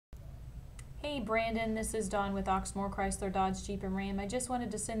Hey Brandon, this is Dawn with Oxmoor Chrysler Dodge Jeep and Ram. I just wanted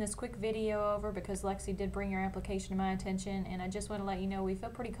to send this quick video over because Lexi did bring your application to my attention, and I just want to let you know we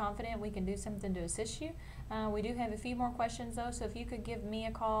feel pretty confident we can do something to assist you. We do have a few more questions though, so if you could give me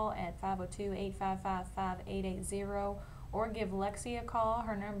a call at 502-855-5880 or give Lexi a call.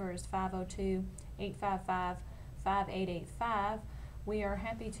 Her number is 502-855-5885. We are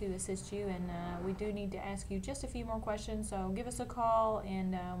happy to assist you, and we do need to ask you just a few more questions, so give us a call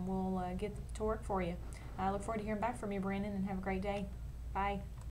and we'll get to work for you. I look forward to hearing back from you, Brandon, and have a great day. Bye.